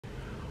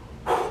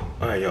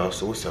Alright, y'all,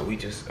 so what's up? We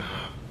just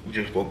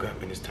woke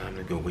up and it's time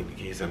to go wake the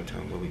kids up and tell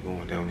them where we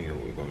going down here.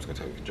 I'm just gonna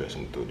tell them to dress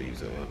them, throw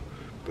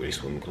these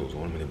swimming clothes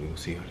on them, and then we're gonna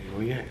see how they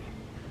react.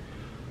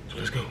 So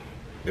let's go.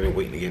 They've been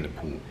waiting to get in the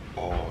pool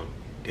all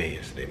day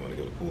yesterday. They want to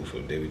go to the pool, so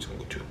today we just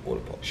gonna go to the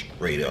water park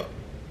straight up.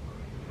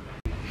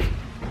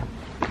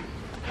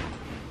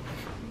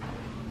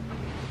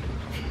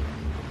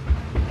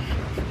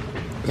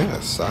 Is that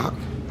a sock?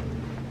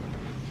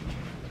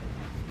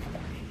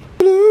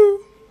 Hello?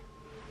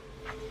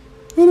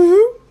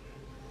 Hello?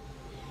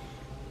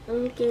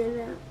 I'm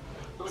getting out.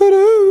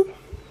 Hello?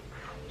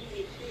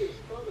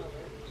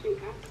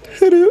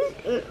 Hello?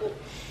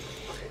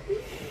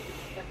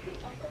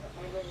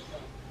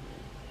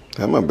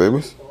 Hi, my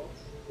babies.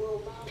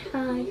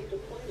 Hi.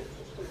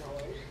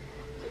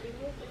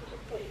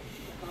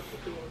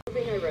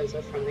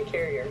 Rosa from the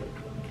carrier.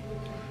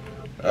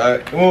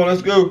 Alright, come on,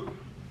 let's go.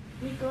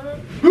 We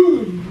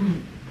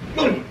going?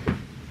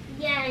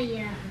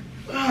 Yeah.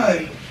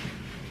 Alright.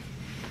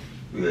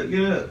 We gotta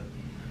get up.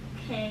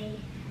 Okay.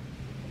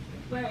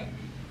 But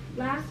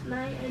last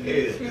night I Yeah,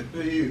 needed that's to.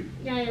 for you.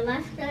 Yeah,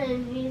 last night I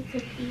needed to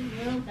pee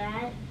real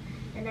bad,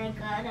 and I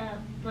got up,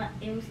 but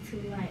it was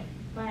too late.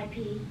 But I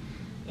peed,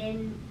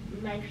 and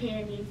my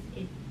panties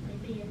is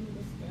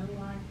still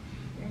on,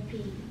 and I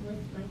peed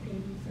with my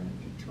panties on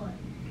the toilet.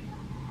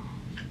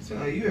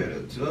 So you had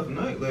a tough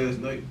night last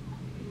night.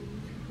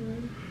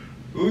 Mm-hmm.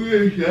 Go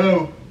get a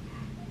shower.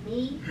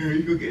 Me? Here,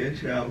 you go get a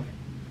shower.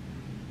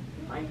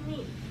 Why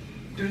me?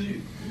 Cause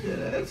you had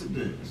an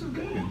accident. It's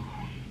okay.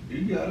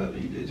 You got up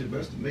and you did your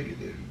best to make it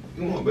there.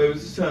 Come on, baby,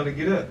 it's time to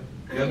get up.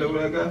 Y'all know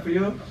what I got for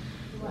y'all?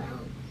 What?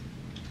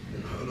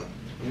 Hold on.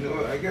 You know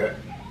what I got?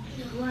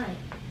 What?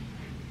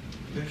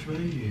 That's right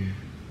here.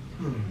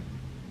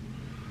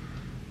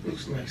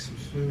 Looks like some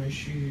swimming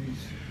shoes.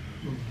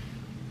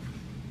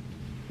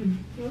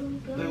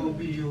 That will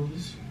be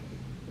yours.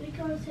 We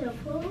going to the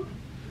pool?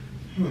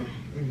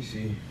 Let me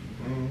see.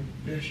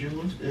 That's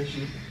yours. That's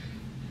yours.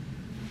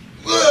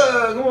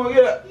 Come on,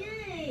 get up.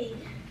 Yay!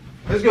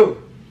 Let's go.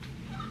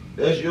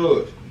 That's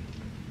yours.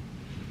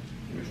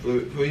 Let me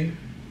flip it for you.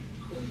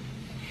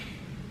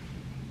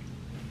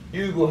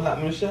 You go hop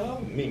in the shower.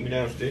 Meet me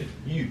downstairs.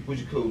 You put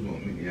your clothes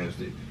on. Meet me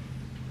downstairs.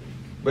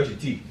 Brush your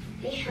teeth.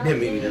 Then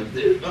meet me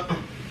downstairs.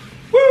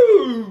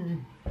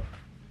 Woo!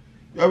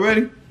 Y'all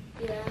ready?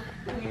 Yeah.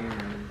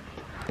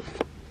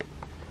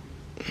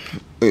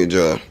 Good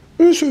job.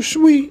 You're so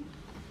sweet.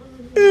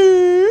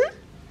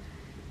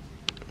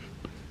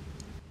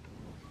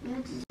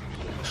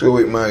 So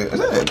wait, my is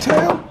that a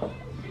tail?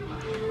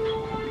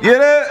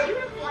 Get it?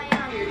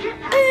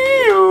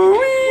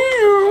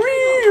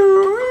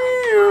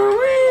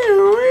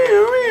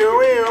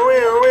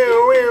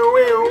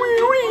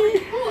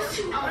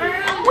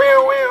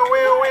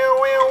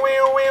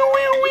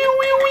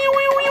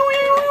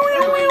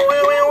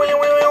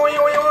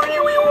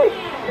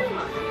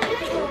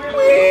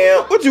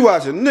 What you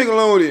watching?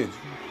 Nickelodeon.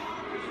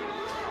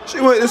 She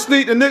went to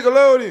sleep to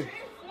Nickelodeon.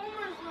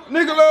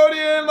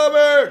 Nickelodeon, love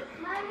her.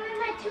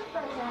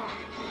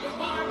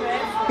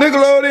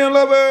 Nickelodeon,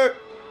 love her.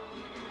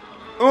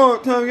 Come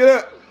on, time to get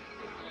up.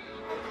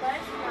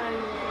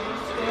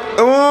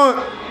 Come on.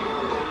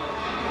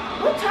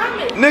 What time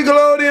is it?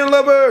 Nickelodeon,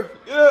 love her.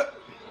 Get up.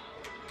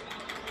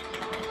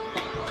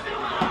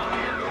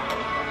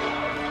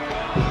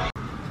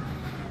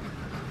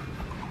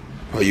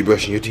 Are you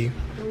brushing your teeth?